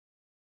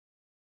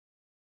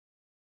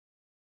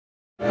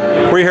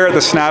We're here at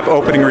the SNAP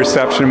opening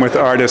reception with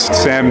artist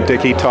Sam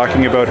Dickie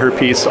talking about her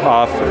piece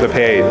Off the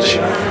Page.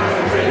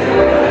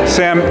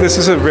 Sam, this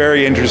is a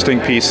very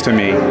interesting piece to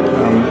me.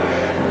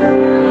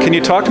 Can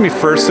you talk to me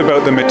first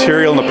about the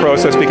material and the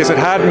process, because it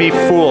had me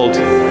fooled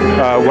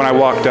when I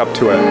walked up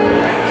to it.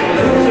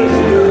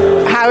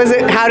 How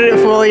did it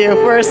fool you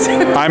first?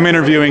 I'm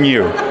interviewing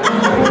you.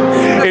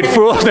 It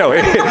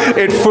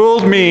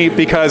fooled me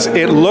because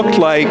it looked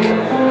like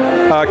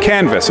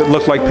canvas. It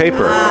looked like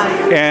paper,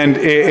 and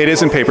it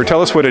isn't paper.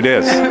 Tell us what it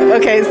is.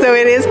 Okay, so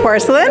it is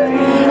porcelain.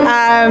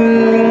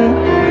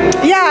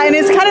 Yeah, and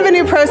it's kind of a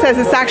new process.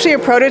 It's actually a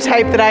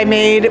prototype that I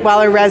made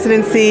while in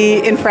residency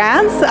in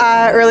France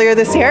earlier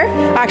this year,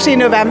 actually in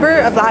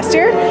November of last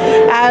year.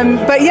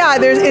 But yeah,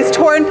 it's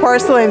torn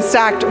porcelain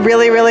stacked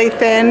really, really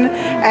thin,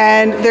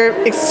 and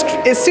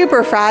it's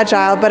super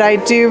fragile, but I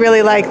do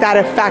really like that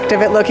effect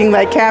of it looking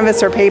like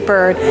canvas or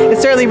paper.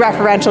 It's certainly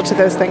referential to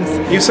those things.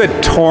 You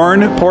said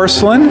torn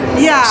porcelain?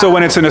 Yeah. So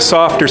when it's in a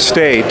softer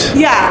state?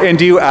 Yeah. And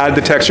do you add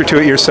the texture to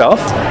it yourself?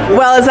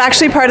 Well, it's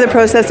actually part of the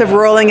process of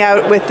rolling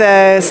out with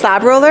the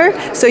slab roller.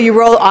 So you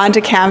roll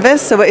onto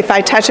canvas, so if I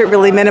touch it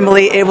really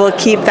minimally, it will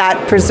keep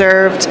that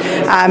preserved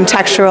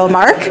textural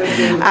mark.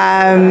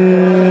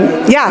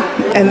 Yeah,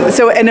 and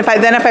if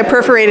I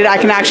perforate it, I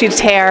can actually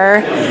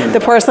tear the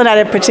porcelain at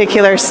a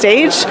particular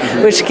stage,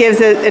 which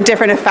gives it a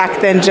different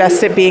effect than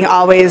just it being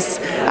always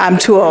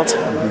tooled.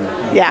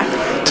 Yeah.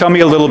 Tell me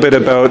a little bit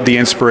about the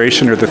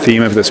inspiration or the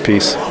theme of this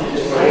piece.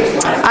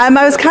 I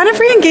was kind of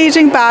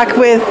re-engaging back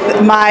with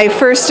my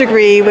first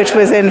degree, which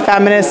was in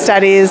feminist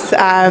studies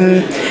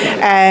and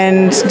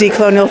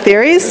decolonial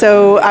theory.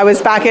 So I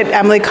was back at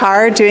Emily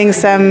Carr doing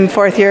some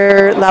fourth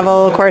year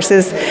level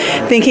courses,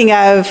 thinking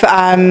of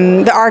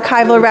the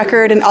archival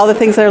record and all the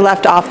things that are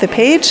left off the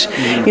page.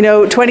 You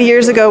know, 20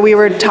 years ago we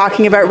were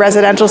talking about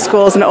residential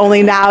schools, and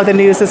only now the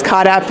news has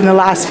caught up in the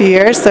last few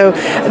years. So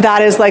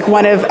that is like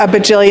one of a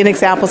bajillion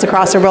examples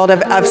across the world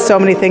of so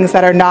many things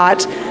that are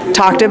not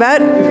talked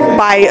about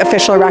by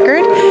official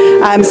record.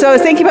 So I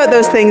was thinking about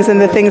those things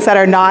and the things that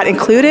are not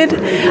included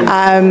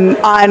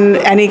on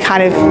any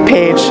kind of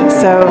page.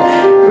 So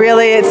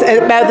really it's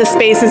about the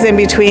spaces in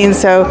between.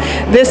 So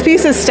this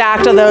piece is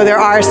stacked, although there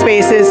are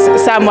spaces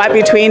somewhat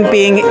between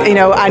being, you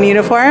know,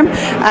 ununiform.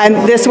 And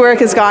this work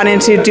has gone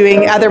into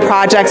doing other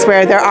projects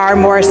where there are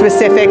more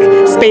specific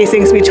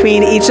spacings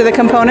between each of the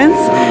components,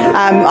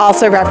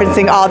 also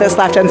referencing all that's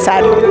left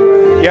unsaid.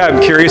 Yeah, I'm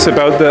curious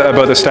about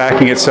the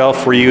stacking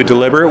itself. Were you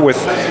deliberate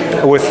with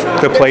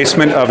the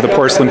placement of the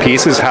porcelain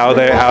pieces, how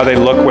they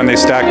look when they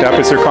stacked up?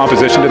 Is there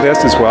composition to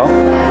this as well?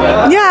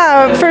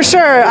 Yeah, for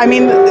sure. I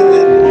mean,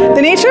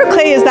 the nature of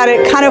clay is that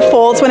it kind of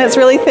folds when it's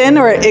really thin,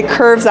 or it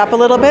curves up a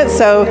little bit.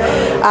 So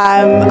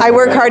I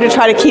work hard to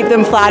try to keep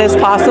them flat as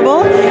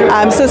possible.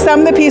 So some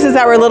of the pieces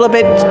that were a little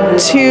bit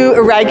too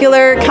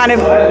irregular kind of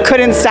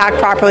couldn't stack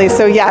properly.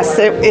 So yes,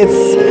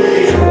 it's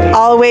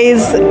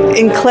always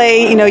in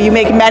clay, you know, you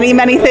make many,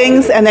 many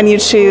things and then you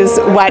choose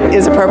what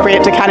is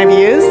appropriate to kind of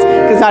use,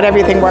 because not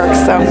everything works.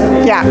 So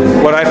yeah.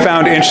 What I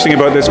found interesting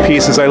about this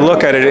piece is I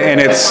look at it and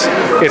it's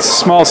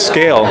small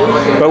scale,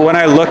 but when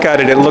I look at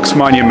it, it looks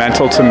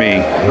monumental to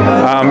me.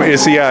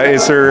 Has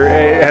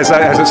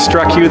it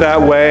struck you that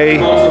way,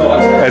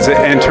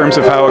 in terms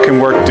of how it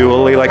can work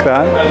dually like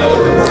that?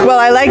 Well,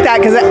 I like that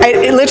because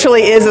it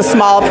literally is a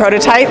small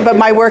prototype, but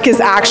my work is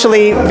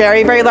actually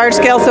very, very large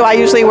scale. So I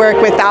usually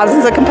work with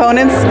thousands of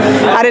components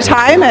at a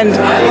time, and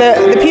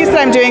the piece that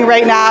I'm doing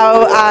right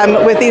now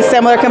with these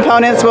similar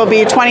components will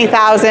be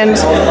 20,000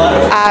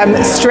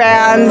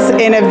 strands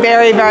in a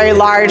very, very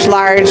large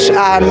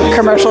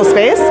commercial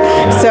space.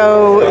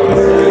 So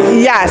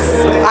yes,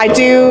 I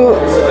do.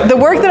 The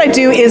work that I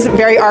do is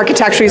very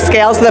architecturally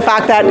scaled, so the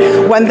fact that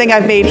one thing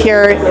I've made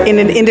here in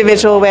an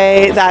individual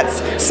way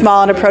that's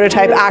small in a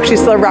prototype actually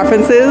still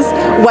references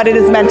what it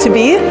is meant to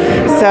be.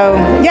 So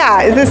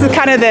yeah, this is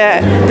kind of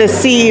the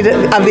seed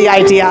of the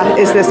idea,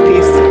 is this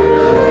piece.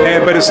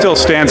 But it still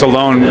stands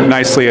alone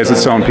nicely as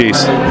its own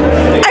piece.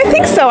 I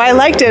think so. I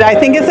liked it. I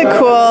think it's a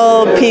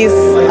cool piece.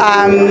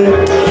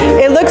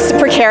 It looks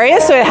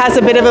precarious, so it has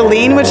a bit of a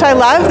lean, which I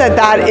love,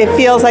 that it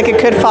feels like it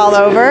could fall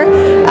over.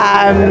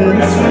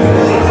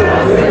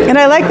 And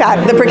I like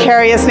that, the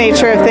precarious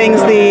nature of things,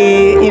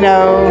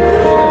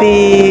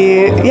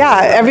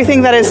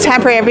 everything that is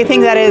temporary,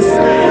 everything that is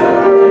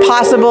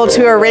possible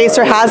to erase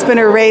or has been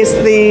erased,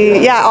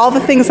 all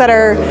the things that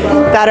are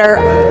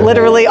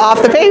literally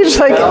off the page.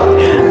 Like,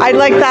 I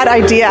like that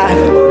idea.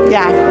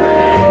 Yeah,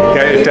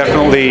 it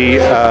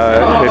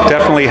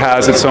definitely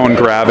has its own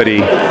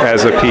gravity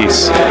as a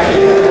piece.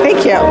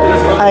 Thank you.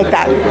 I like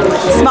that.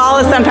 Small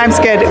is sometimes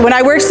good. When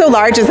I work so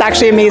large, it's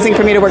actually amazing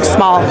for me to work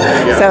small.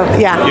 Yeah. So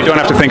yeah. You don't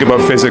have to think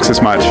about physics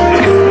as much.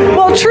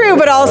 Well, true,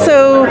 but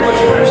also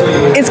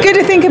it's good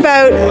to think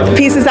about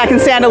pieces that can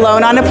stand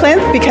alone on a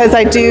plinth, because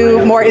I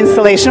do more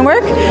installation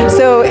work.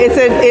 So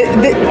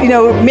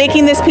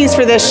making this piece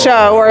for this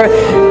show, or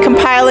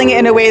compiling it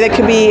in a way that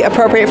could be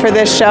appropriate for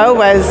this show,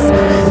 was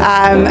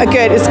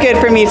it's good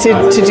for me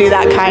to do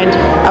that kind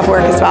of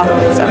work as well.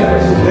 So.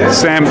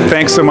 Sam,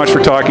 thanks so much for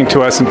talking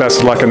to us, and best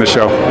best of luck in the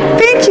show.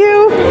 Thank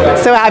you.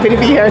 So happy to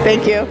be here.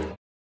 Thank you.